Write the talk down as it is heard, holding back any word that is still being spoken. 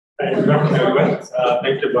Good afternoon, everyone.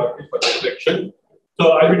 Thank you, Bharti, for the introduction.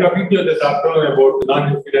 So, I'll be talking to you this afternoon about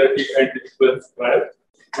non-inferiority and equivalence trial.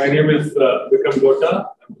 My name is Vikram Gota.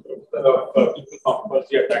 I'm professor of People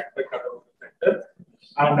Pharmacology at Dr Vikram Center,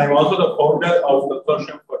 and I'm also the founder of the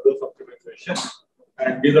Consortium for Dose Optimization.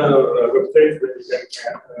 And these are our websites where you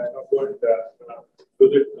can go and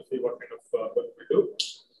visit to see what kind of work we do.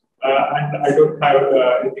 And I don't have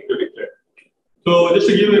anything to declare. So, just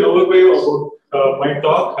to give you an overview about my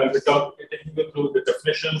talk, I'll be taking you through the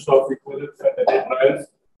definitions of equivalence and NA trials,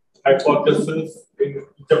 hypothesis in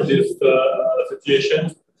each of these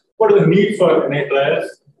situations, what is the need for NA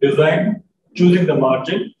trials, design, choosing the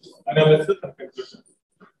margin, analysis, and conclusion.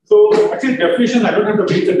 So, actually, definition, I don't have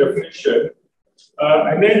to read the definition.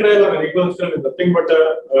 NA trial or an equivalence trial is nothing but a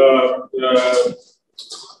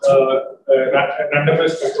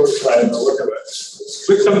randomized controlled trial or whatever,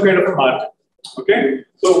 with some kind of a margin. Okay,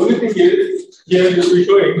 so only thing is here you will be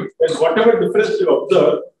showing that whatever difference you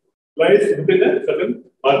observe lies within a certain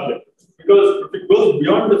margin. Because if it goes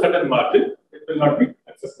beyond a certain margin, it will not be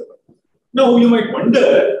acceptable. Now you might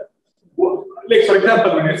wonder, like for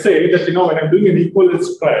example, when I say that when I'm doing an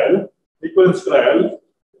equivalence trial, the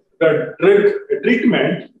drug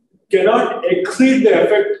treatment cannot exceed the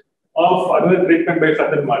effect of another treatment by a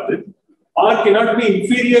certain margin, or cannot be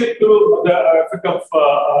inferior to the effect of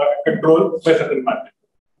control by a certain margin.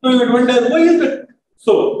 So you would wonder, why is that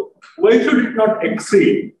so? Why should it not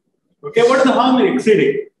exceed? Okay, what is the harm in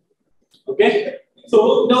exceeding? Okay,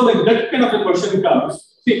 so now when that kind of a question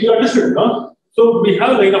comes, see, you understood, no? So we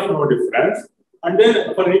have line of no difference, and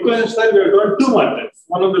then for equivalence trial, we are doing two margins,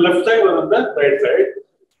 one on the left side, one on the right side.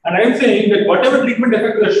 And I am saying that whatever treatment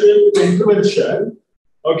effect is showing with the intervention,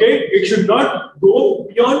 okay, it should not go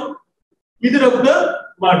beyond either of the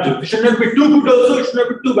margins. It should not be too good also, it should not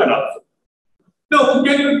be too bad also. Now,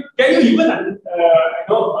 can you even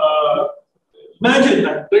imagine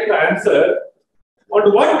and try to answer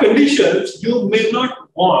on what conditions you may not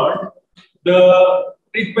want the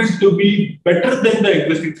treatment to be better than the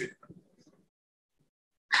existing treatment?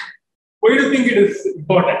 Why do you think it is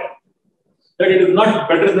important that it is not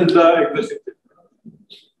better than the existing treatment?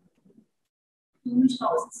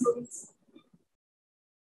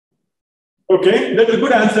 Okay, that's a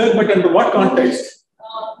good answer, but under what context?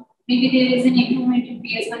 Maybe there is an improvement in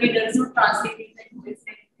PS, but it does not translate into this.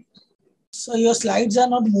 So your slides are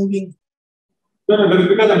not moving. No, that is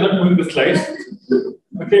because I'm not moving the slides.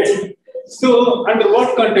 Okay, so under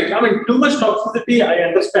what context? I mean, too much toxicity, I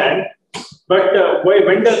understand, but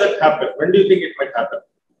when does that happen? When do you think it might happen?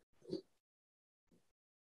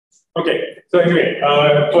 Okay, so anyway,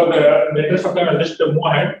 for the interest of time, I'll just move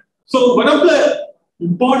ahead. So one of the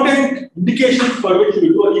important indications for which we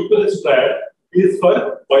do an equivalence trial is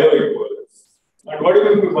for bioequivalence. And what do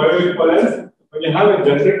you mean by bioequivalence? When you have a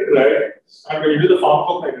generic drug and when you do the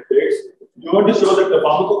pharmacokinetics, you want to show that the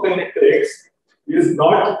pharmacokinetics is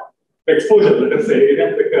not, the exposure, let us say,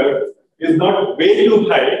 is not way too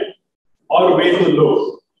high or way too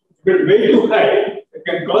low. If it is way too high, it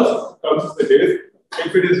can cause toxicities.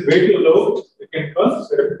 If it is way too low, it can cause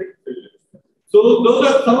therapeutic failure. So those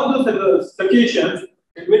are some of the situations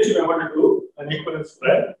in which we want to do an equivalence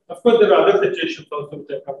trial. Of course, there are other situations also which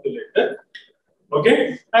I'll come to later.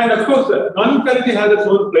 Okay, and of course, non-inferiority has its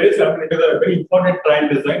own place. I mean, it is a very important trial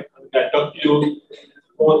design. I'll talk to you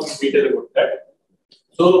more in detail about that.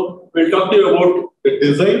 So we'll talk to you about the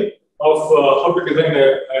design of how to design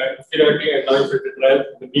an inferiority and non-inferiority trial,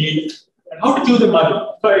 the need, and how to choose a margin.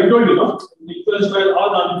 So I told you, in equivalence trial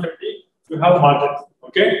or non-inferiority, you have margins.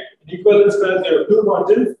 Okay, in equivalence trials, you have two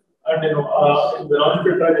margins. And in the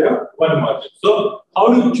non-inferiority trial, you have one margin. So,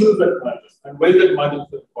 how do you choose that margin? And why is that margin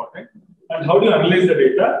so important? And how do you analyze the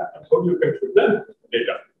data? And how do you compute the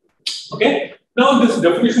data? Okay. Now, this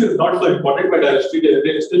definition is not so important, but I'll still read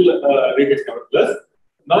it nevertheless.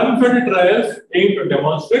 Non-inferiority trials aim to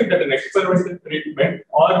demonstrate that an experimental treatment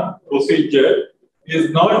or procedure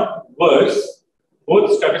is not worse,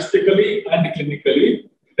 both statistically and clinically,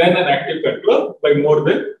 than an active control by more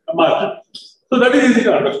than a margin. So that is easy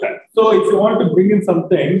to understand. So if you want to bring in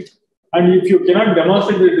something, and if you cannot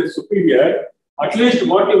demonstrate that it is superior, at least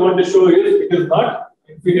what you want to show is it is not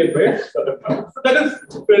inferior by a certain amount. So that is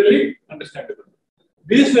fairly understandable.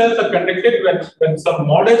 These trials are conducted when some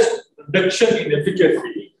modest reduction in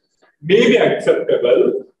efficacy may be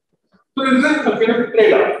acceptable. So there is some kind of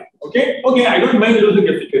trade-off. Okay, I don't mind losing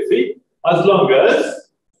efficacy as long as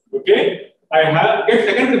I get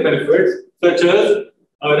secondary benefits such as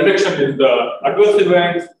reduction in the adverse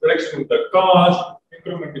events, reduction in the cost,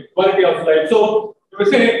 improvement in quality of life. So we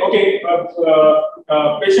say,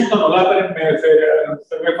 patients on olaparib may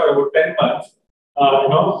survive for about 10 months,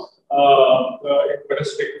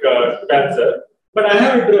 metastatic cancer. But I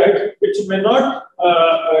have a drug which may not,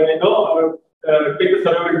 take a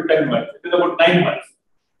survival to 10 months. It is about 9 months.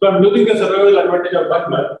 So I'm losing the survival advantage of 1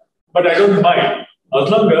 month, but I don't mind as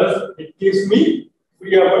long as it keeps me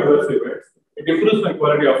free of adverse events. It improves my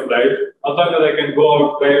quality of life as long as I can go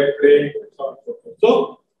out, drive, play, and so on and so forth. So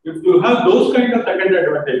if you have those kind of secondary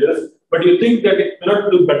advantages, but you think that it may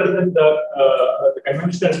not do better than the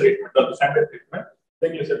conventional treatment or the standard treatment,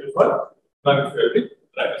 then you settle for non-inferiority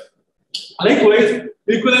trials. Likewise,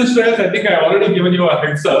 equivalence trials, I think I already given you a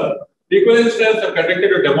heads up. Equivalence trials are conducted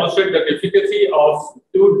to demonstrate that efficacy of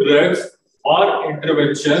two drugs or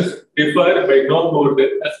interventions differ by no more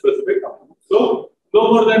than a specific amount. So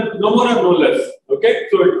no more or no less. Okay,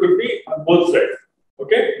 so it could be on both sides.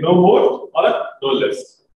 Okay, no more or no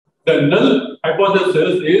less. The null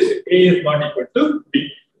hypothesis is A is not equal to B.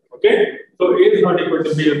 Okay, so A is not equal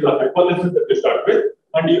to B is the hypothesis that you start with,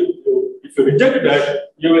 and if you reject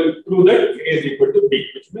that, you will prove that A is equal to B,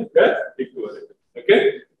 which means they're equivalent.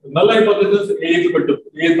 Okay, the null hypothesis A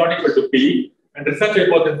is not equal to B, and research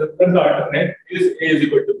hypothesis then the alternate is A is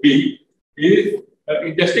equal to B is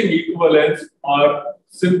in testing equivalence or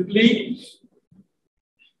simply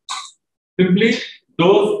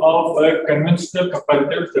those of a conventional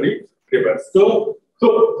comparative study reverse. So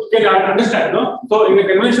can you understand, no? So in a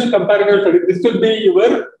conventional comparative study, this will be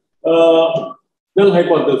your null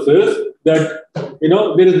hypothesis that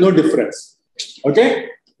there is no difference. Okay,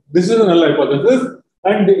 this is a null hypothesis,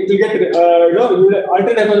 and it will get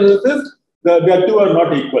alternate hypothesis. The two are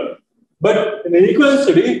not equal. But in an equivalent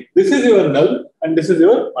study, this is your null and this is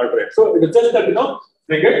your alternate. So it is just that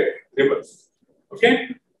they get reversed.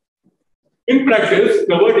 Okay. In practice,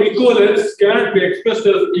 the word equivalence cannot be expressed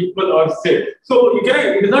as equal or same. So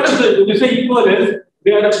it is not as when you say equivalence,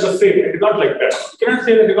 they are the same. It is not like that. You cannot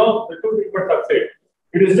say that the two treatments are same.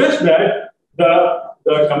 It is just that the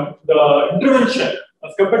intervention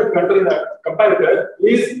as compared to the comparator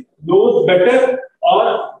is no better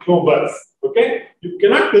or no worse. Okay, you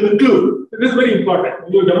cannot conclude. This is very important.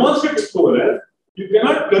 When you demonstrate equivalence, you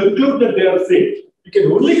cannot conclude that they are same. You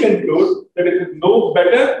can only conclude that it is no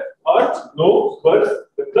better or no worse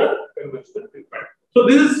than the conventional treatment. So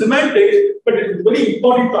this is semantics, but it is very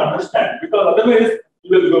important to understand because otherwise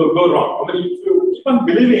you will go wrong. I mean, if you keep on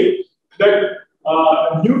believing that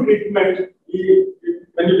new treatment,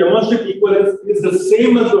 when you demonstrate equivalence, is the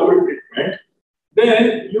same as the old treatment,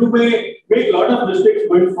 then you may make a lot of mistakes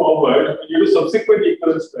going forward when you do subsequent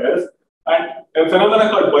equivalence trials, and a phenomenon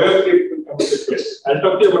called biocrate will come into play. I'll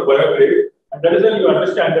talk to you about biocrate, and that is when you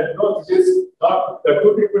understand that it is not, the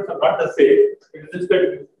two treatments are not the same. It is just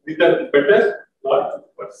that these are better or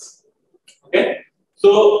worse. Okay,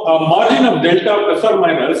 so margin of delta plus or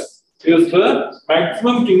minus is the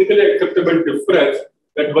maximum clinically acceptable difference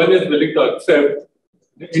that one is willing to accept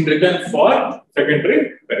in return for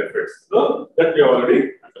secondary benefits. So that we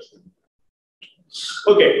already understood.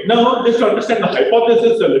 Okay, now just to understand the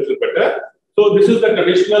hypothesis a little better. So this is the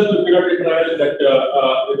traditional superiority trial that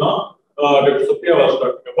Dr. Satya was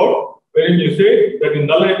talking about, wherein you say that in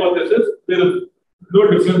null hypothesis there is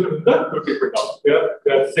no difference in the two treatment arms.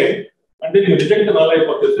 They are same, and then you reject the null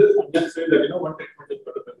hypothesis and just say that one treatment is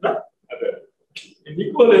better than the other. In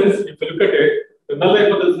equivalence, if you look at it, the null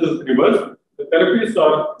hypothesis is reversed. The therapies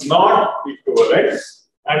are not equivalent,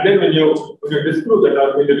 and then when you disprove that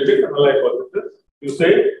or when you reject the null hypothesis, you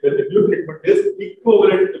say that the new treatment is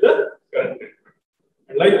equivalent to the current treatment.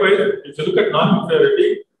 And likewise, if you look at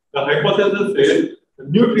non-inferiority, the hypothesis says the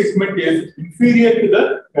new treatment is inferior to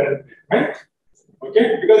the current treatment.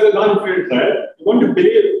 Okay, because the non-inferior trial, you want to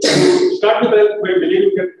believe, you start by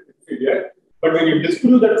believing that it's inferior, but when you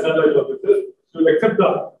disprove that null hypothesis, you will accept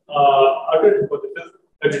the alternate hypothesis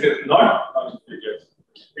that it is not non-inferior.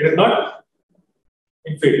 It is not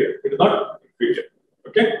inferior. It is not inferior.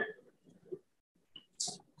 Okay.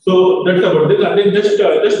 So that's about this. And then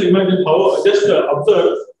just imagine how,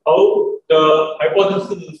 observe how the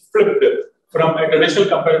hypothesis is flipped from a traditional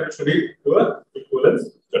comparative study to a equivalence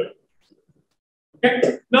study.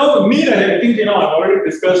 Okay. Now, I think I've already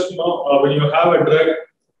discussed. When you have a drug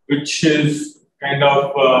which is kind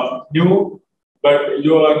of new, but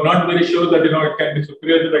you are not very sure that it can be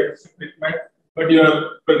superior to the existing treatment, but you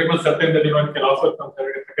are pretty much certain that it can offer some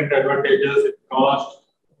second advantages in cost,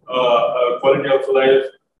 quality of life,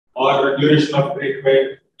 or duration of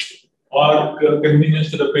treatment, or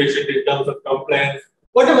convenience to the patient in terms of compliance,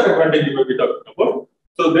 whatever advantage you may be talking about.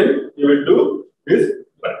 So then you will do this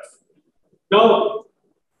trials. Now,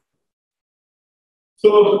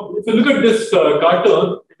 so if you look at this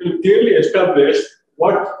cartoon, it will clearly establish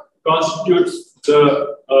what constitutes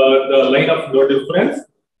the line of no difference,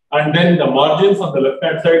 and then the margins on the left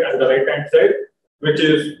hand side and the right hand side, which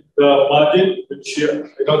is the margin which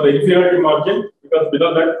the inferiority margin, because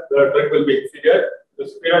below that the drug will be inferior, the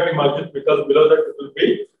superiority margin because below that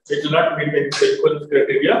it will not meet the equivalence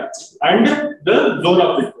criteria, and the zone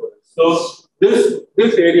of equivalence. So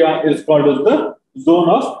this area is called as the zone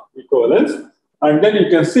of equivalence, and then you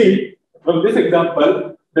can see from this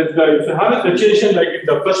example that if you have a situation like in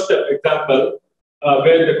the first example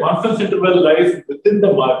where the confidence interval lies within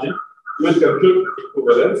the margin, you will conclude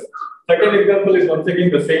equivalence. Second example is once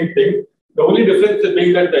again the same thing. The only difference is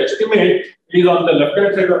being that the estimate is on the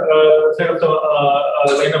left-hand side of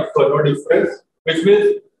the line of no difference, which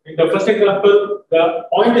means in the first example, the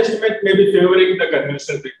point estimate may be favoring the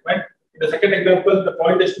conventional treatment. In the second example, the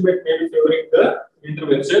point estimate may be favoring the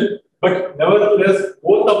intervention, but nevertheless,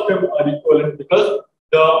 both of them are equivalent because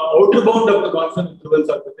the outer bound of the confidence intervals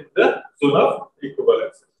are within the zone of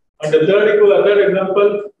equivalence. And the third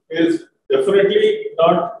example is definitely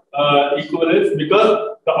not equivalence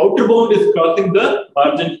because the outer bound is crossing the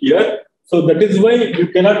margin here. So that is why you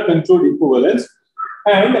cannot conclude equivalence.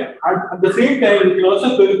 And at the same time, you can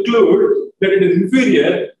also conclude that it is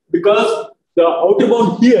inferior because the outer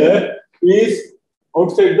bound here is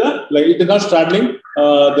outside the line. It is not straddling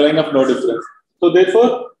the line of no difference. So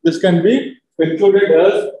therefore, this can be concluded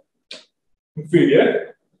as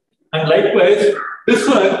inferior. And likewise, this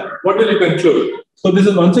one, what will you conclude? So this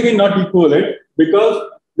is once again not equivalent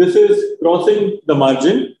because this is crossing the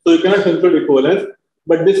margin. So you cannot conclude equivalence.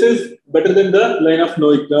 But this is better than the line of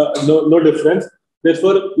no difference.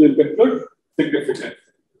 Therefore, you will conclude significance.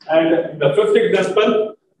 And the fifth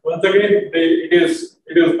example, once again, it is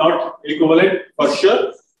not equivalent for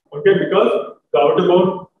sure. Okay, because the outer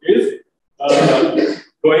bound is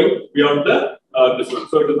going beyond this one.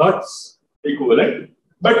 So it is not equivalent.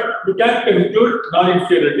 But you can conclude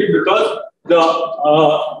non-inferiority because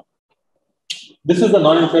this is the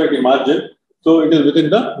non-inferiority margin. So it is within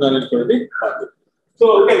the non-inferiority margin.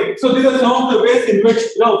 So, okay, so these are some of the ways in which,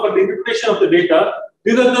 for the interpretation of the data,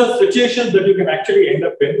 these are the situations that you can actually end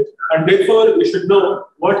up in, and therefore you should know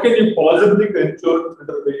what can you possibly conclude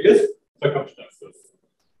under various circumstances.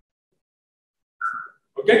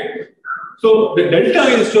 Okay, so the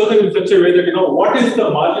delta is chosen in such a way that what is the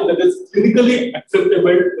margin that is clinically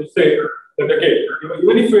acceptable to say that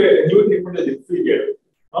even if a new treatment is inferior,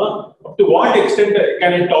 up to what extent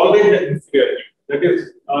can it tolerate the inferiority? That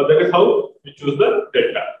is how we choose the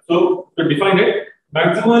delta. So to define it,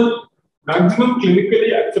 maximum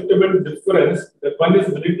clinically acceptable difference that one is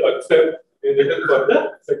willing to accept is written for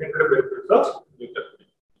the secondary benefits of new therapy.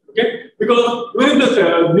 Okay, because even if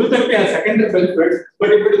the new therapy has secondary benefits, but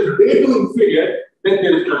if it is way too inferior, then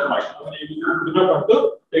there is no point. You do not want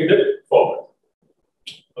to take that forward.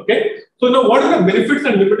 Okay, so now what are the benefits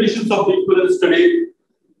and limitations of the equivalence study?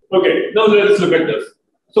 Okay, now let us look at this.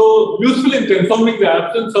 So, useful in confirming the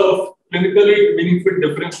absence of clinically meaningful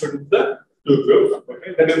difference between the two groups.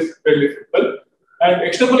 Okay, that is fairly simple. And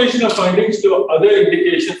extrapolation of findings to other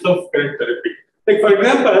indications of current therapy. Like for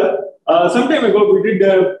example, some time ago we did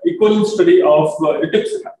an equivalence study of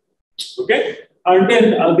rituximab. Okay, and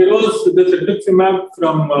then there was this rituximab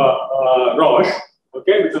from Roche.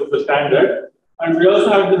 Okay, which was the standard, and we also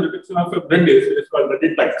had the rituximab from Brindis, which is called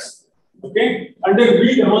Reditex. Okay, and then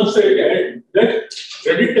we demonstrated that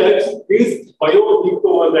Reditex is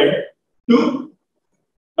bioequivalent to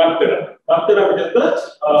Bactera, which is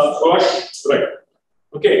the Roche drug.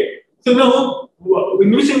 Okay, so now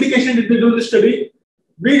in which indication did we do the study?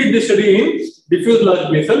 We did the study in diffuse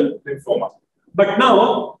large B-cell lymphoma. But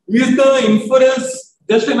now, is the inference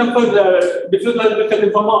just enough for the diffuse large B-cell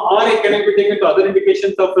lymphoma, or can it be taken to other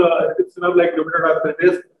indications of rituximab like rheumatoid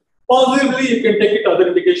arthritis? Possibly, you can take it to other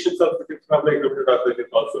indications of rituximab like rheumatoid arthritis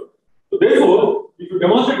also. So therefore, if you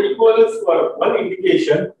demonstrate equivalence for one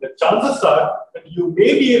indication, the chances are that you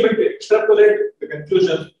may be able to extrapolate the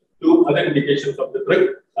conclusions to other indications of the drug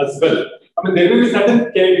as well. I mean, there will be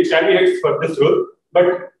certain caveats for this rule,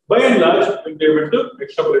 but by and large, you will be able to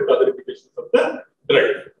extrapolate to other indications of the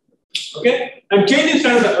drug. Okay, and change in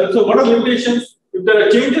standard. So, what are limitations? If there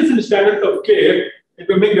are changes in standards of care, it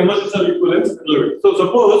will make demonstration of equivalence relevant. So,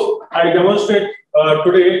 suppose I demonstrate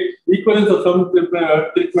today equivalence of some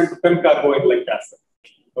treatment to PEM-carbo in lung cancer.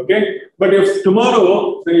 Okay, but if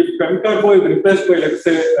tomorrow, say, if PEM-carbo is replaced by, let's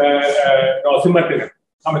say, osimertinib,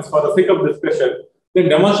 for the sake of discussion, then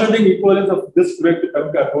demonstrating equivalence of this drug to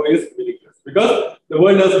PEM-carbo is meaningless because the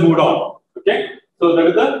world has moved on. Okay, so that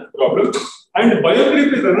is the problem. And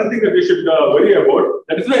biography is another thing that we should worry about.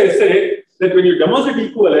 That is why I say that when you demonstrate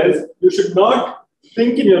equivalence, you should not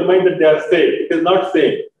think in your mind that they are same. It is not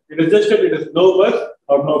same. It is just that it is no worse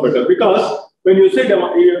or no better. Because when you say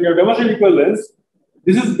when you demonstrate equivalence,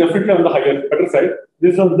 this is definitely on the better side.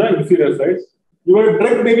 This is on the inferior side. Your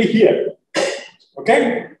drug may be here,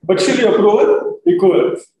 okay, but still you prove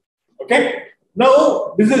equivalence, okay.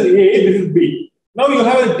 Now this is A, this is B. Now you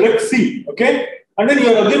have a drug C, okay, and then you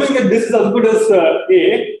are assuming that this is as good as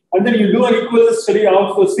A, and then you do an equivalence study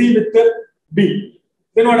of C with B.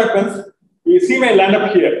 Then what happens? C may land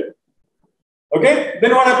up here, okay.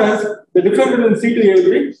 Then what happens? The difference between C to A will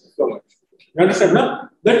be so much. You understand now?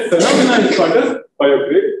 That phenomenon is called as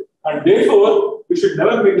biogrid, and therefore we should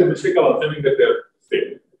never make the mistake of assuming that they are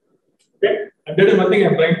same. Okay, and that is one thing I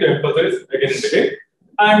am trying to emphasize again and again.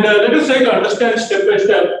 And let us try to understand step by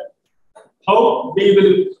step how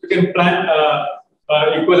we can plan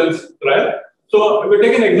equivalence trial. So we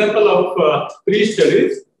take an example of 3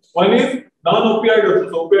 studies. One is non-opioid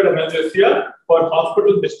versus opioid analgesia for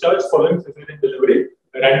hospital discharge following cesarean delivery,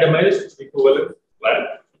 randomized equivalence trial.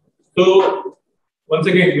 So once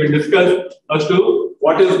again, we discuss as to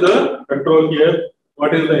what is the control here,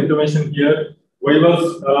 what is the intervention here, why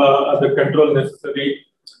was the control necessary,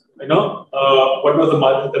 what was the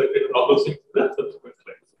margin selected, and all those things in the subsequent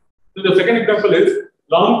slides. So the second example is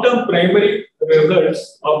long-term primary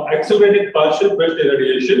results of accelerated partial breast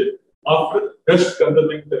irradiation after breast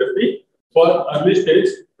conserving therapy for early stage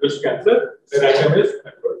breast cancer, a randomized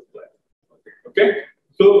controlled trial. Okay.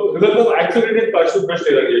 So results of accelerated partial breast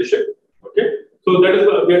irradiation. Okay. So that is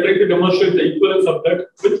we are trying to demonstrate the equivalence of that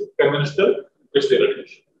with conventional breast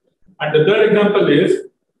irradiation. And the third example is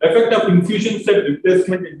effect of infusion set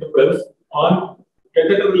replacement intervals on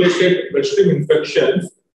catheter-related bloodstream infections,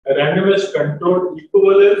 a randomized controlled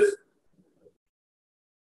equivalence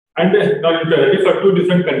and non-inferiority for 2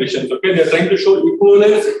 different conditions. Okay, they are trying to show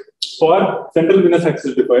equivalence for central venous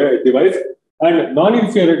access device and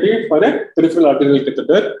non-inferiority for a peripheral arterial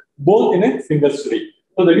catheter, both in a single study.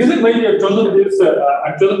 So the reason why we have chosen this,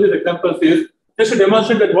 I've chosen these examples is just to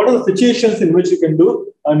demonstrate that what are the situations in which you can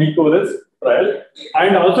do an equivalence trial,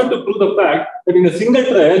 and also to prove the fact that in a single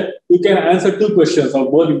trial you can answer 2 questions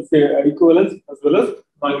of both equivalence as well as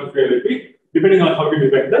non-inferiority, depending on how you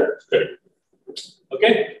design the study.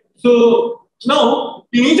 Okay, so now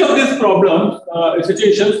in each of these problems,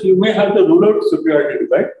 situations, you may have to rule out superiority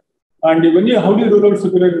design, and when you how do you rule out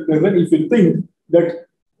superiority design? If you think that,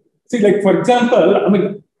 see, like for example, I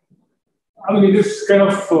mean, it is kind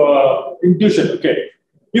of intuition. Okay,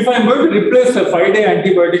 if I am going to replace a 5-day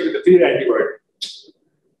antibiotic with a 3-day antibiotic,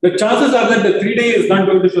 the chances are that the 3-day is not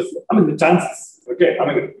going to show. I mean, the chances. Okay, I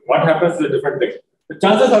mean, what happens is a different thing. The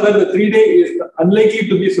chances are that the 3-day is unlikely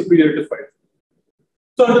to be superior to 5.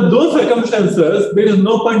 So under those circumstances, there is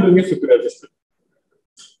no point doing a superiority study.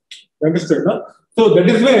 Understood, no? So that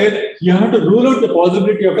is where you have to rule out the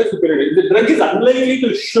possibility of a superiority. If the drug is unlikely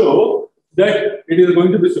to show that it is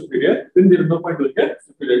going to be superior, then there is no point doing a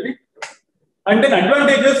superiority. And then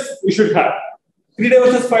advantages you should have. 3 days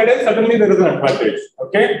versus 5 days, certainly there is an advantage.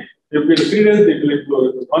 Okay? If it is 3 days, it will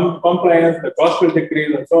improve compliance, the cost will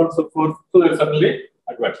decrease, and so on and so forth. So there is certainly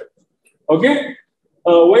advantage. Okay?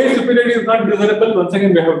 Why superiority is not desirable? Once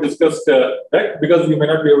again, we have discussed that because we may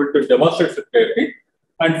not be able to demonstrate superiority.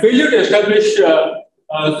 And failure to establish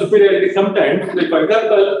superiority sometimes, like for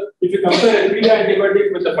example, if you compare a 3-day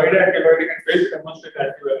antibiotic with a 5-day antibiotic and fail to demonstrate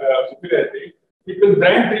superiority, it will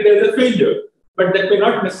brand 3 days as a failure. But that may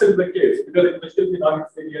not necessarily be the case because it may still be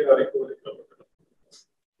non-inferior or equivalent.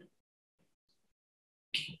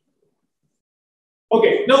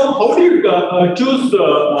 Okay, now how do you choose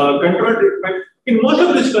control treatment? In most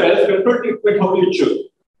of these trials, control treatment, how do you choose?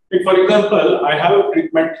 Like for example, I have a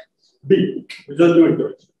treatment B, which is new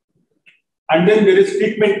intervention. And then there is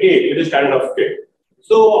treatment A, it is standard of care.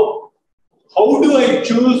 So how do I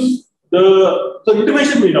choose so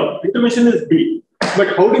intervention we know, intervention is B.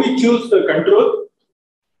 But how do we choose the control?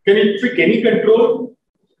 Can you pick any control?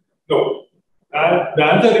 No. The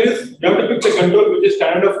answer is you have to pick the control which is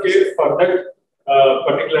standard of care for that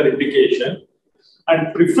particular indication.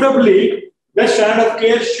 And preferably, the standard of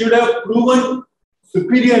care should have proven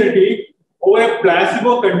superiority over a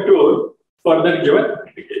placebo control for that given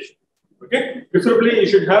indication. Okay? Preferably, you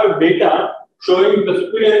should have data showing the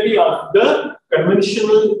superiority of the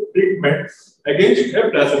conventional treatment against a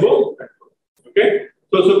placebo control. Okay,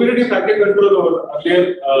 so superiority factor control over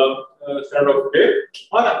earlier standard of care,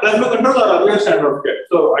 or placebo control or earlier standard of care.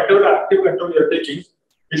 So whatever active control you are taking,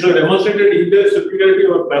 you should have demonstrated either superiority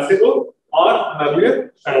over placebo or an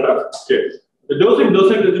earlier standard of care. The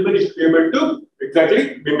dosage regimen you should be able to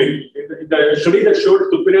exactly mimic. In the study that showed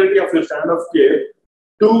superiority of the standard of care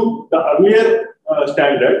to the earlier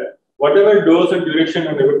standard, whatever dose and duration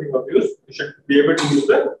and everything of use, you should be able to use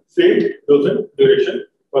the same dose and duration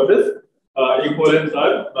for this equivalence or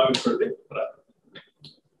non-inferiority trial.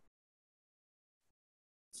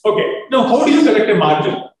 Okay, now how do you select a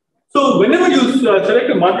margin? So whenever you select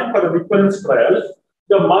a margin for an equivalence trial,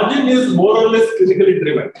 the margin is more or less clinically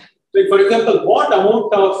driven. Like for example, what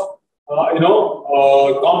amount of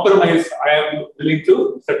compromise I am willing to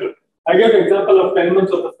settle. I give an example of 10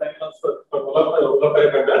 months of the 10 months for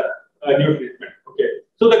olaparib and new treatment. Okay,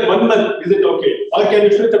 so that 1 month is it okay, or can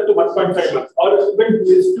you stretch up to 1.5 months, or even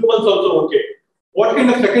is 2 months also okay? What kind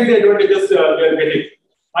of secondary advantages we are getting?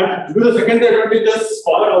 And do the secondary advantages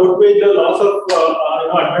far outweigh the loss of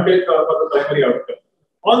advantage for the primary outcome?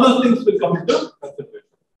 All those things will come into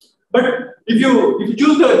consideration. But if you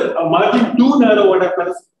choose the margin too narrow, what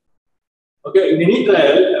happens? Okay, in any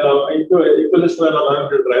trial, equivalence trial or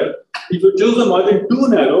non-inferiority trial, if you choose the margin too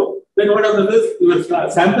narrow, then what happens is your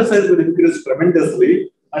sample size will increase tremendously,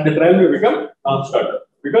 and the trial will become non-starter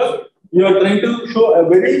because you are trying to show a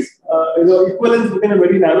very equivalence within a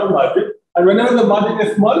very narrow margin. And whenever the margin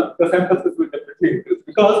is small, the sample size will definitely increase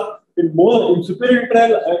because in superior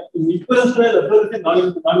trial, in equivalence trial, as well as in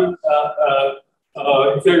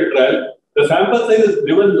non-inferiority trial, the sample size is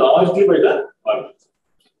driven largely by the margin.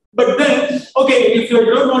 But then, okay, if you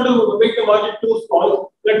don't want to make the margin too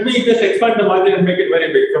small, let me just expand the margin and make it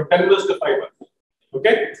very big from 10 months to 5 months.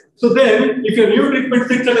 Okay, so then if your new treatment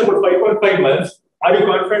sits at about 5.5 months, are you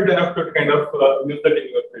confident enough to kind of use that in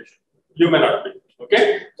your patient? You may not be.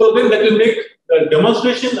 Okay, so then that will make the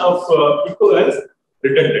demonstration of equivalence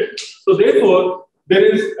redundant. So therefore, there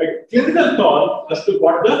is a clinical call as to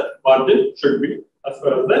what the margin should be as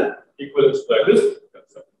far as the equivalence trial is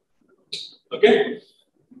concerned. Okay.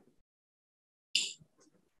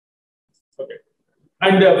 Okay.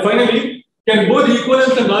 And finally, can both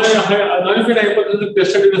equivalence and non-inferiority hypothesis be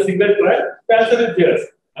tested in a single trial? The answer is yes.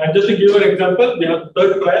 And just to give you an example, we have the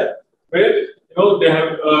third trial where they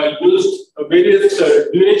have used various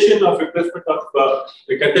duration of replacement of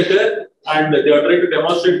the catheter, and they are trying to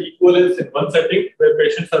demonstrate equivalence in one setting where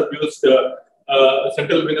patients have used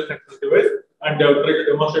central venous access device, and they are trying to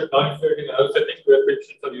demonstrate non-inferiority in another setting where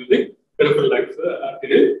patients are using peripheral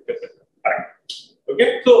arterial catheter.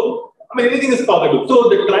 Okay, so anything is possible. So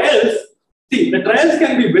the trials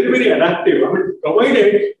can be very, very adaptive.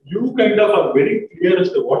 Provided you kind of are very clear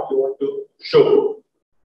as to what you want to show,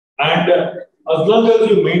 and as long as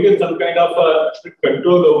you maintain some kind of strict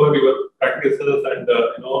control over your practices and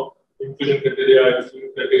inclusion criteria,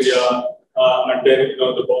 exclusion criteria, and then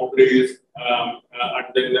the boundaries, and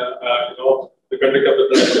then the conduct of the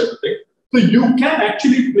trial and everything. So you can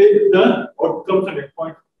actually play with the outcomes and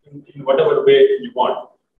endpoints in whatever way you want.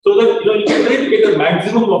 So that you can try to get the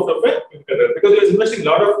maximum out of it because you're investing a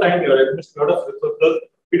lot of time, you're investing a lot of resources.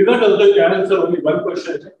 It is not also you can answer only one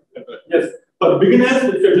question. Yes, for beginners,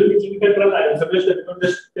 if you're doing clinical trial, I suggest that you don't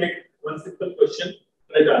just take one simple question,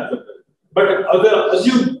 try to answer it. But as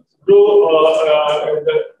you grow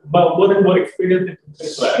more and more experience in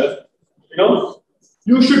clinical trials,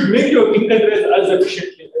 you should make your clinical trials as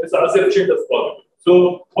efficient as possible.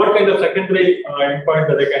 So, what kind of secondary endpoint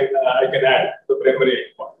that I can add to the primary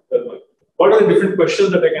endpoint? What are the different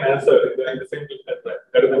questions that I can answer in the same clinical trial?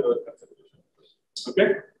 That is another consideration. Okay.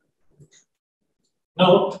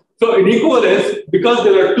 Now, so in equivalence, because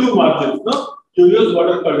there are two margins, you use what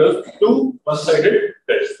are called as two one-sided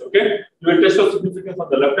tests. Okay, you will test for significance on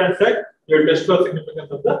the left-hand side. You will test for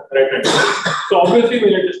significance on the right-hand side. So obviously, when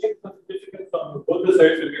you are testing for significance on both the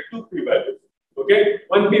sides, you will get two p-values. Okay,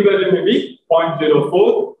 one p-value may be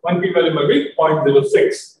 0.04, one p-value may be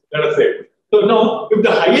 0.06. Let us say. So now, if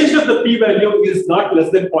the highest of the p-value is not less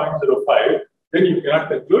than 0.05, then you cannot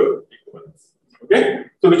conclude equivalence. Okay,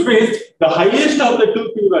 so which means the highest of the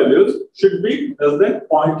two p-values should be less than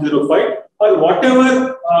 0.05 or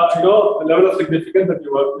whatever level of significance that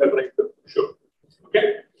you are trying to show.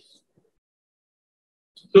 Okay,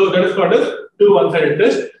 so that is called as two one-sided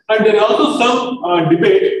test. And there is also some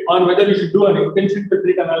debate on whether you should do an intention to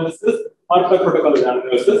treat analysis or per protocol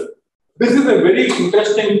analysis. This is a very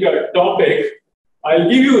interesting topic. I'll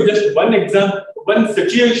give you just one example, one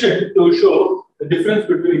situation to show the difference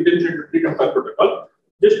between intention to treat and per protocol.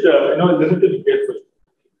 Just listen to me carefully.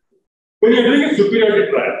 When you're doing a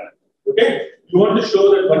superiority trial, okay, you want to show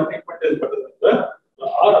that one treatment is better than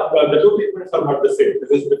the two treatments are not the same.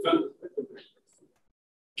 There is difference.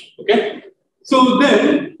 Okay, so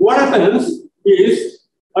then what happens is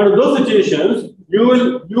under those situations you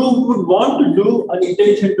would want to do an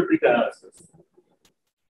intention to treat analysis.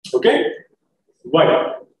 Okay,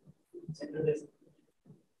 why?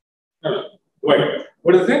 No. Why?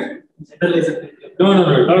 What is it? Generalized. No,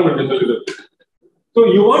 not about generalized. So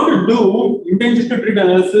you want to do intention to treat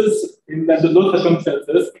analysis in those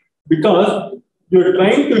circumstances because you're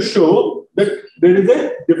trying to show that there is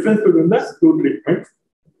a difference between the two treatments.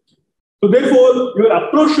 So therefore, your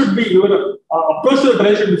approach should be, your approach to the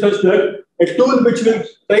trial should be such that a tool which will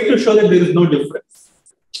try to show that there is no difference.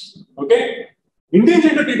 Okay?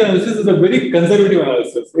 Intention to treat analysis is a very conservative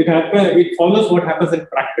analysis. It follows what happens in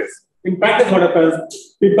practice. In practice, what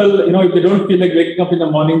happens? People, if they don't feel like waking up in the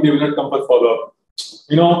morning, they will not come for follow-up.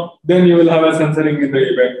 Then you will have a censoring in the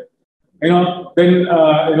event. Then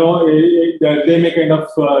they may kind of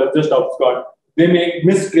just abscond. They may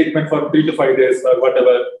miss treatment for 3 to 5 days or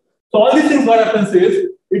whatever. So all these things, what happens is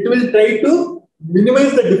it will try to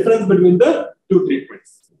minimize the difference between the two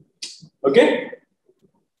treatments. Okay.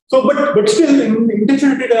 So, but still, in intention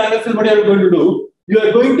to treat analysis, what you are going to do? You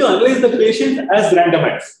are going to analyze the patient as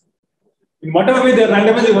randomized. In whatever way they are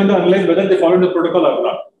randomized, you want to analyze whether they follow the protocol or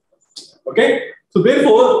not. Okay. So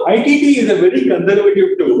therefore, ITT is a very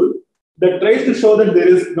conservative tool that tries to show that there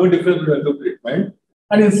is no difference between the two treatment.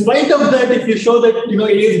 And in spite of that, if you show that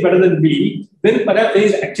A is better than B, then perhaps A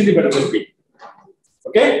is actually better than B.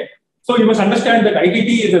 Okay? So you must understand that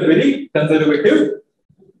ITT is a very conservative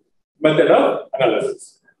method of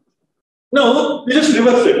analysis. Now, we just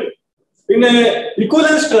reverse it. In an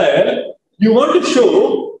equivalence trial, you want to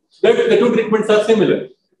show that the two treatments are similar.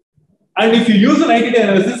 And if you use an ITT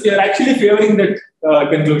analysis, you are actually favoring that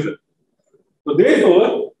conclusion. So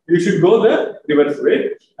therefore, you should go the reverse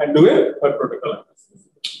way and do a per protocol analysis.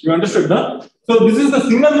 You understood now? So this is the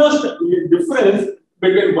single most difference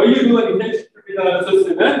between why you do an intention to treat analysis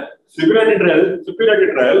in a superiority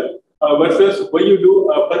trial versus why you do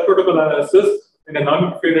a per protocol analysis in a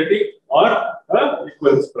non-inferiority or a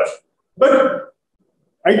equivalence trial. But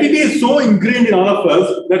ITT is so ingrained in all of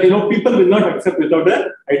us that people will not accept without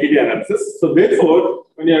an ITT analysis. So therefore,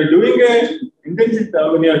 when you are doing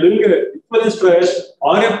when you are doing a equivalence trial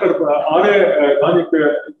or a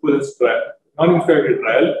non-equivalence trial, non-inferiority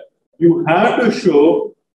trial, you have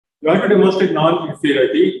to demonstrate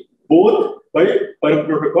non-inferiority both by per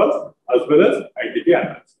protocols as well as ITT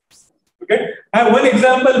analysis. Okay, I have one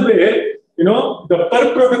example where the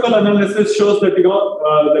per protocol analysis shows that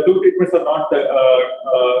the two treatments are not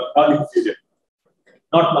non-inferior,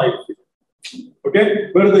 not non-inferior. Okay,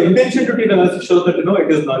 whereas the intention to treat analysis shows that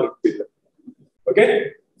it is non-inferior.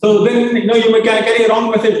 Okay, so then you may carry a wrong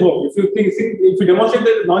message home. If you demonstrate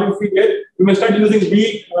that it is non-inferior, you may start using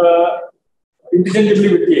B interchangeably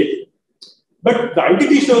with A. But the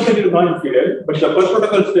ITT shows that it is non-inferior, but the per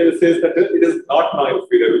protocol says that it is not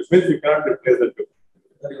non-inferior, which means you cannot replace the two.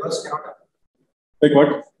 The reverse cannot happen. Like what?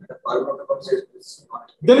 The per protocol says it's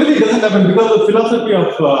not. Generally, it doesn't happen because of the philosophy of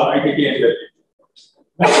ITT and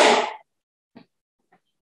that.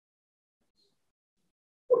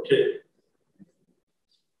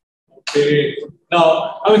 Okay.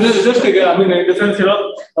 Now, in the sense,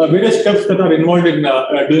 various steps that are involved in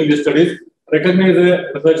doing these studies recognize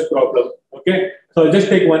a research problem. Okay. So I'll just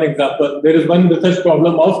take one example. There is one research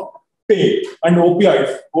problem of pain and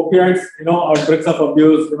opioids. Opioids, are drugs of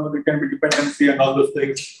abuse. There can be dependency and all those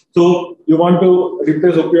things. So you want to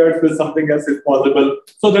replace opioids with something else if possible.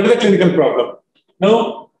 So that is a clinical problem.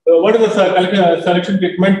 Now, what is the selection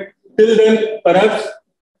treatment? Till then, perhaps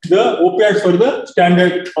the opioids for the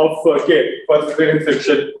standard of care for cesarean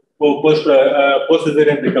section or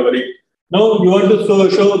post-cesarean recovery. Now you want to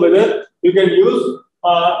show whether you can use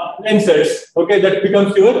NSAIDs. Okay, that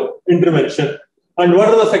becomes your intervention. And what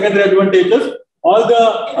are the secondary advantages? All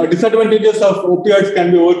the disadvantages of opioids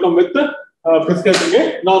can be overcome with prescribing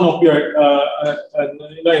a non-opioid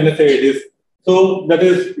NSAIDs. So that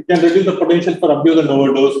is, you can reduce the potential for abuse and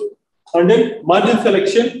overdose. And then margin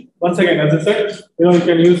selection. Once again, as I said, you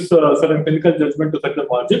can use certain clinical judgment to set the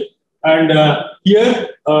margin. And here,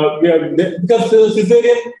 because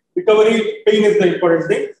cesarean recovery pain is the important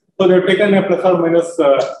thing. So they have taken a plus or minus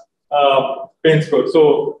pain score.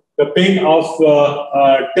 So the pain of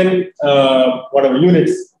 10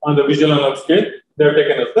 units on the visual analog scale, they have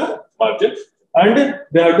taken as the margin. And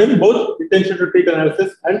they have done both intention to treat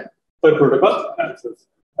analysis and per protocol analysis.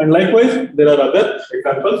 And likewise, there are other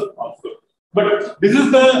examples also. But this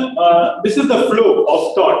is the flow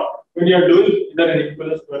of thought when you are doing either an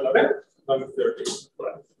equivalence trial or a non-inferiority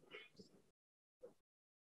trial.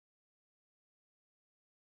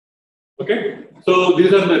 Okay, so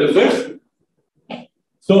these are the results.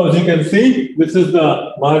 So as you can see, this is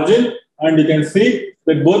the margin, and you can see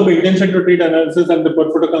that both the intention to treat analysis and the per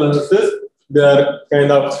protocol analysis, they are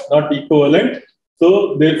kind of not equivalent.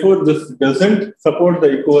 So therefore, this doesn't support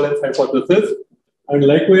the equivalence hypothesis. And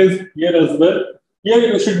likewise, here as well, Here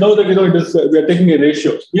you should know that it is we are taking a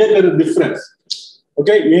ratio. Here there is difference.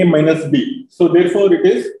 Okay, A minus B. So therefore it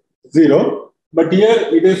is 0. But here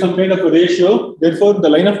it is some kind of a ratio. Therefore the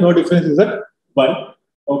line of no difference is at 1.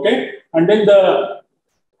 Okay, and then the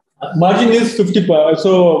margin is 50.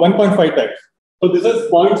 So 1.5 times. So this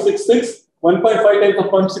is 0.66. 1.5 times of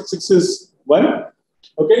 0.66 is 1.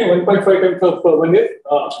 Okay, 1.5 times of 1 is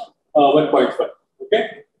 1.5.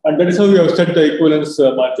 Okay, and that is how we have set the equivalence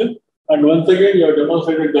margin. And once again, you have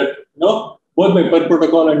demonstrated that both by per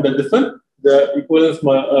protocol and this one, the equivalence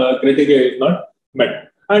criteria is not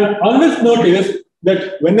met. And on this note is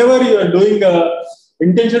that whenever you are doing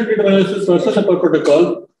intention to treat analysis versus a per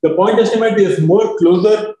protocol, the point estimate is more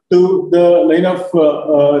closer to the line of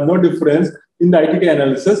no difference in the ITT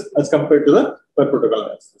analysis as compared to the per protocol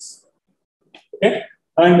analysis. Okay,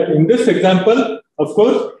 and in this example, of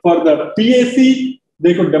course, for the PAC,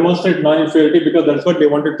 they could demonstrate non-inferiority because that's what they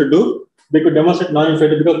wanted to do. They could demonstrate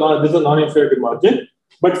non-inferiority because this is a non-inferiority margin.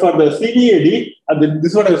 But for the CVAD,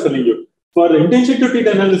 this is what I was telling you. For the intention to treat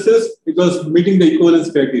analysis, it was meeting the equivalence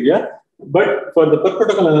criteria. But for the per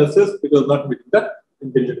protocol analysis, it was not meeting the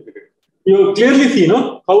intention to treat. You clearly see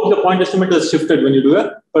how the point estimate has shifted when you do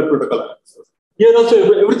a per protocol analysis. Here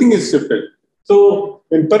also, everything is shifted. So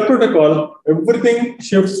in per protocol, everything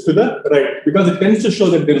shifts to the right because it tends to show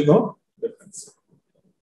that there is no difference.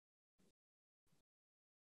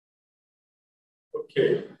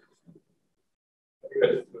 Okay.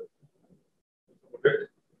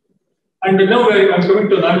 And now I'm coming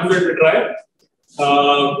to non-inferiority trial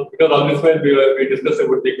because on this one we discussed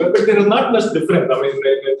about the equal, but there is not much difference. I mean,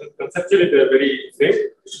 conceptually they are very same.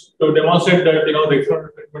 To demonstrate that the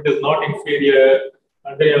experimental treatment is not inferior,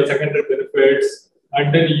 and then you have secondary benefits,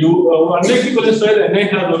 and then you unlike equivalence trial, NI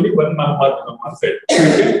has only one margin on one side.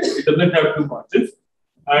 Okay? It doesn't have two margins,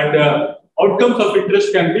 and outcomes of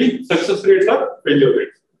interest can be success rates or failure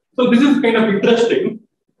rates. So this is kind of interesting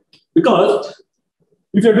because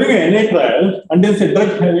if you're doing an NA trial and then say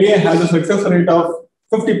drug A has a success rate of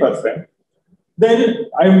 50%, then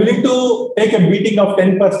I'm willing to take a beating of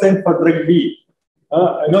 10% for drug B.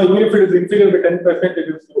 Even if it is inferior by 10%,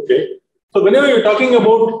 it is okay. So whenever you're talking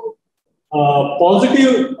about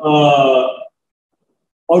positive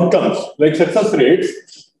outcomes like success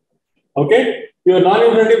rates, okay, your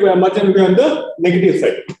non-inferiority margin will be on the negative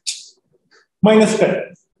side, minus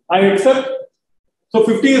 10. I accept. So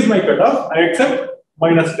 50 is my cutoff. I accept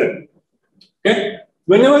minus 10. Okay.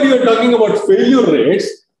 Whenever you are talking about failure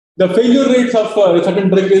rates, the failure rates of a certain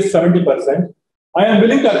drug is 70%. I am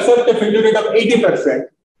willing to accept a failure rate of 80%.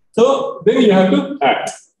 So then you have to add.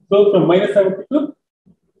 So from minus 70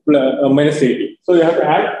 to minus 80. So you have to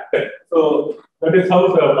add 10. So that is how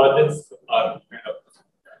the margins are made up.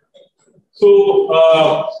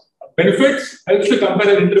 So benefits helps to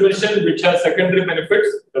compare an intervention which has secondary benefits.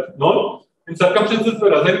 That's known. In circumstances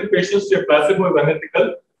where assigning patients to a placebo is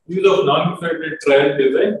unethical, use of non-inferiority trial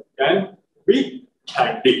design can be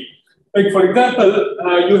handy. Like for example,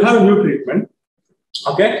 you have a new treatment,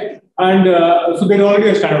 okay, and so there is already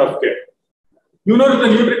a standard of care. You know that the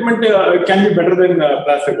new treatment can be better than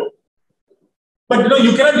placebo, but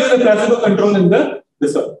you cannot use a placebo control in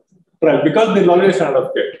this trial because there is already a standard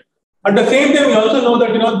of care. At the same time, we also know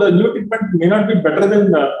that the new treatment may not be better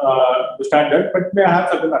than the standard, but may have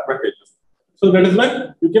certain advantages. So that is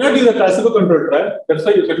why you cannot use a placebo control trial. That's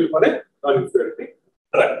why you settle for a non-inferiority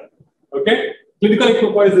trial. Okay, clinical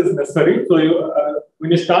equipoise is necessary. So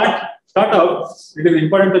when you start out, it is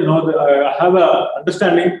important to know that have a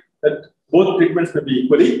understanding that both treatments may be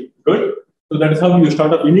equally good. So that is how you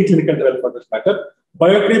start up any clinical trial for this matter.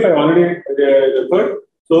 Biocreep I already referred.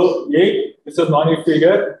 So A, this is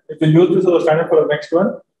non-inferior. If you use this as a standard for the next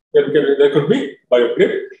one, there could be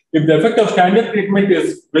biocreep. If the effect of standard treatment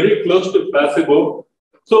is very close to placebo,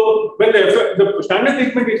 so when the standard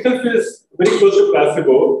treatment itself is very close to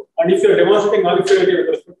placebo, and if you are demonstrating non-inferiority with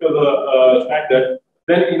respect to the standard,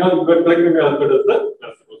 then your drug may be as good as the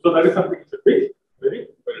placebo. So that is something you should be very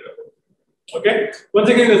worried about. Okay. Once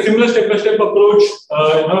again, a similar step-by-step approach. We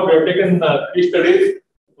have taken 3 studies.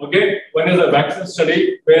 Okay, one is a vaccine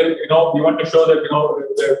study where we want to show that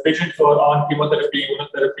the patients who are on chemotherapy,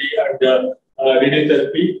 immunotherapy, and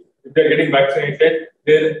radiotherapy, if they are getting vaccinated,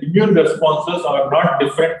 their immune responses are not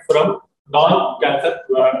different from non-cancer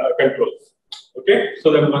controls. Okay, so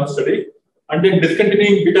that is one study. And then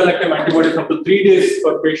discontinuing beta-lactam antibodies up to 3 days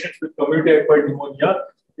for patients with community-acquired pneumonia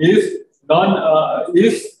is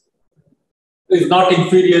not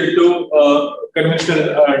inferior to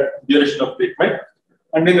conventional duration of treatment.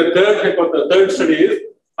 And then the third study is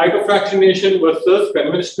hyperfractionation versus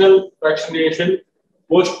conventional fractionation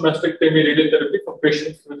post-mastectomy radiotherapy for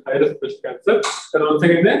patients with high-risk breast cancer. And once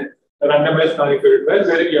again, a randomized non-inferiority trial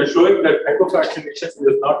where you are showing that hypofractionation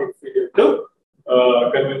is not inferior to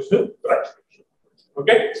conventional fractionation.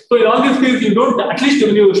 Okay, so in all these cases, you don't, at least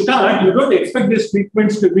when you start, you don't expect these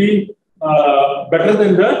treatments to be better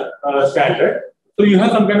than the standard. So you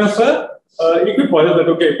have some kind of a equipoise that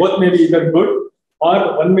okay, both may be either good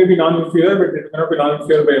or one may be non-inferior, but it cannot be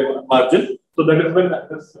non-inferior by a margin. So that is when that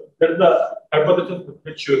is the hypothesis with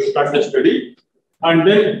which you start the study, and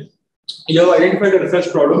then you have identified a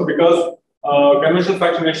research problem because conventional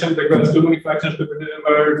fractionation requires too many fractions to be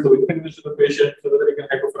delivered, so it convinces the patient so whether you can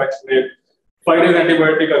hypofractionate. 5-day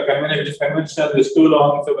antibiotic or conventional is too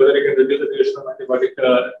long, so whether you can reduce the duration of antibiotic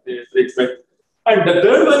treatment. And the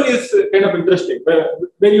third one is kind of interesting,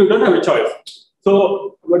 when you don't have a choice.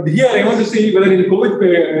 So, but here I want to see whether in COVID,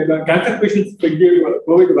 the cancer patients give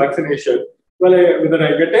COVID vaccination, well, whether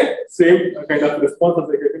I get a same kind of response as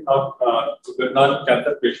I get in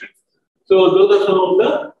non-cancer patients. So, those are some of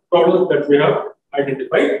the problems that we have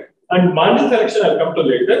identified. And margin selection I'll come to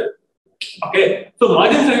later. Okay, so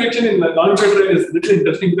margin selection in the non-inferior trial is little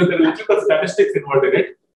interesting because there are little statistics involved in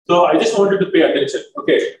it. So I just wanted to pay attention.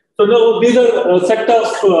 Okay, so now these are a set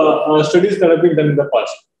of studies that have been done in the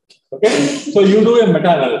past. Okay, so you do a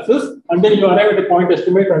meta-analysis and then you arrive at a point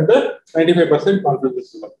estimate under 95%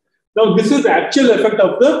 confidence interval. Now this is the actual effect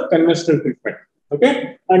of the conventional treatment.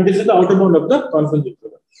 Okay, and this is the outer bound of the confidence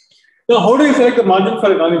interval. Now how do you select the margin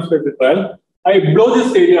for a non-inferiority trial? I blow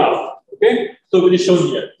this area up. Okay, so it is shown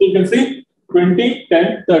here. So you can see 20,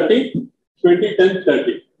 10, 30, 20, 10,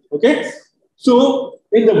 30. Okay, so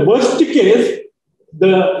in the worst case,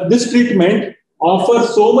 this treatment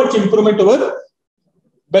offers so much improvement over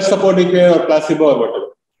best supporting care or placebo or whatever.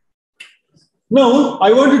 Now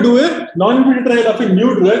I want to do a non-inferiority trial of a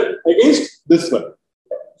new drug against this one.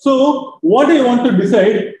 So what I want to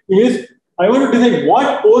decide is I want to decide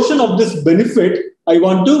what portion of this benefit I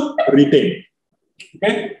want to retain.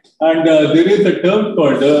 Okay, and there is a term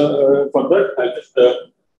called for that. I'll just tell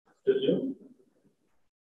you.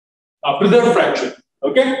 Preserved fraction.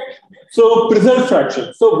 Okay, so preserved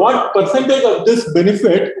fraction. So what percentage of this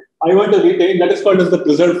benefit I want to retain? That is called as the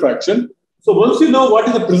preserved fraction. So once you know what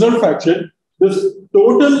is the preserved fraction, this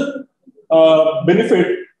total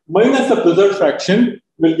benefit minus the preserved fraction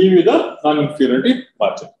will give you the non-inferiority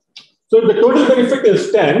margin. So the total benefit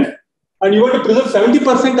is 10. And you want to preserve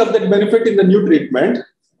 70% of that benefit in the new treatment.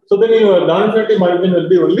 So then your non-inferiority margin will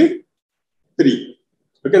be only 3.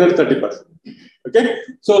 Okay, that's 30%. Okay,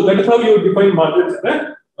 so that is how you define margins in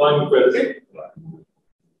a non-inferiority.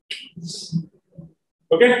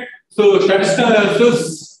 Okay, so statistical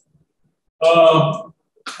analysis.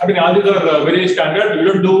 I mean, all these are very standard.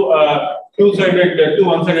 You don't do two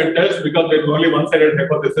one-sided tests because there is only one-sided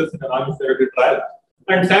hypothesis in a non-inferiority trial.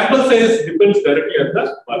 And sample size depends directly on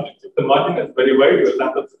the margin. If the margin is very wide, your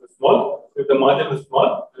sample size is small. If the margin is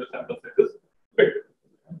small, your sample size is big.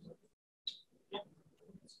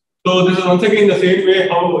 So this is once again the same way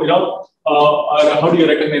how how do you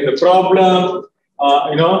recognize the problem?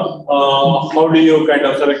 How do you kind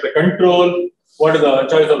of select the control? What is the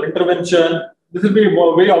choice of intervention? This will be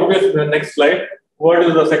very obvious in the next slide. What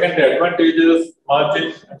is the secondary advantages,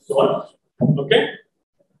 margin, and so on. Okay.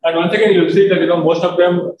 And once again, you'll see that most of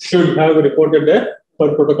them should have reported a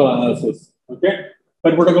per protocol analysis. Okay,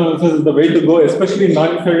 per protocol analysis is the way to go, especially in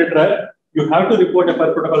non-inferiority trial. You have to report a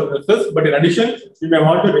per protocol analysis, but in addition, you may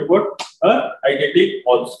want to report a ITT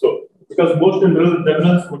also, because most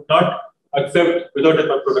journals would not accept without a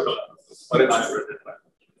per protocol analysis for a non-inferiority trial.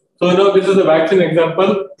 So this is a vaccine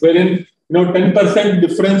example wherein 10%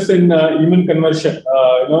 difference in immune conversion,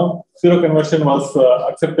 seroconversion was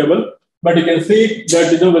acceptable. But you can see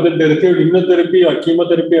that whether they received immunotherapy or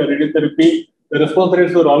chemotherapy or radiotherapy, the response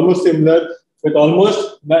rates were almost similar, with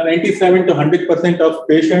almost 97 to 100% of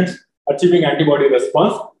patients achieving antibody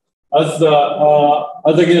response as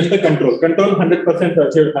against the control. Control 100%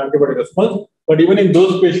 achieved antibody response, but even in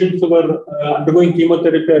those patients who were undergoing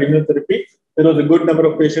chemotherapy or immunotherapy, there was a good number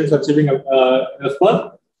of patients achieving a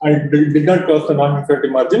response and did not cross the non-inferiority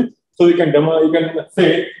margin. So you can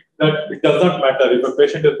say that it does not matter if a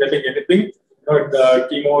patient is getting anything,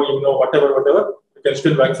 chemo, whatever, you can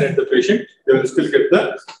still vaccinate the patient, they will still get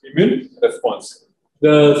the immune response.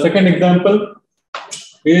 The second example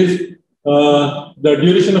is the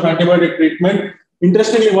duration of antibiotic treatment.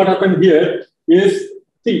 Interestingly, what happened here is,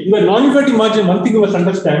 see, the non-inferiority margin, one thing you must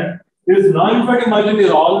understand is non-inferiority margin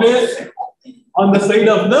is always on the side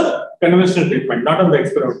of the conventional treatment, not on the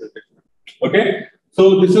experimental treatment. Okay,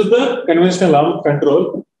 so this is the conventional arm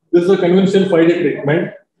control. This is a conventional 5-day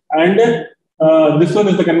treatment, and this one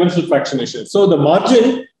is the conventional fractionation. So the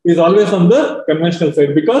margin is always on the conventional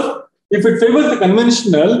side, because if it favors the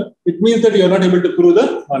conventional, it means that you are not able to prove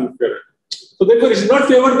the non-inferiority. So therefore, it should not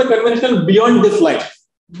favor the conventional beyond this line.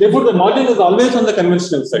 Therefore, the margin is always on the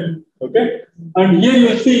conventional side. Okay. And here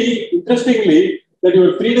you see, interestingly, that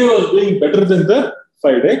your 3-day was doing better than the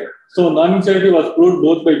 5-day. So non-inferiority was proved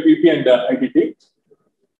both by PP and ITT.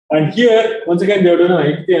 And here, once again, they have done an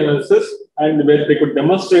ITT analysis, and where they could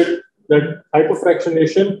demonstrate that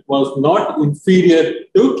hyperfractionation was not inferior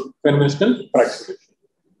to conventional fractionation.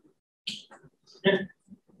 Okay.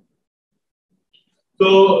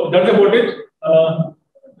 So that's about it.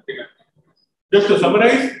 Just to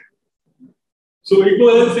summarize, so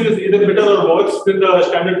equivalence is either better or worse than the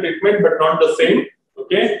standard treatment, but not the same.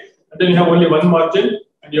 Okay, and then you have only one margin,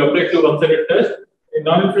 and you apply to one-sided test. In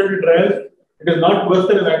non-inferiority trials, it is not worse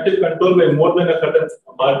than an active control by more than a certain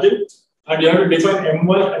margin, and you have to define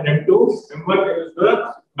M1 and M2. M1 is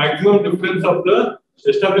the maximum difference of the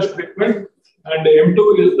established treatment, and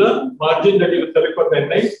M2 is the margin that you select for the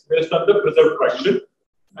NI based on the preserved fraction.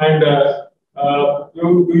 And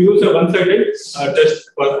you use a one-sided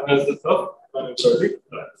test for analysis of non-inferiority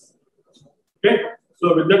trials. Okay,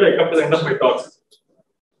 so with that, I come to the end of my talk.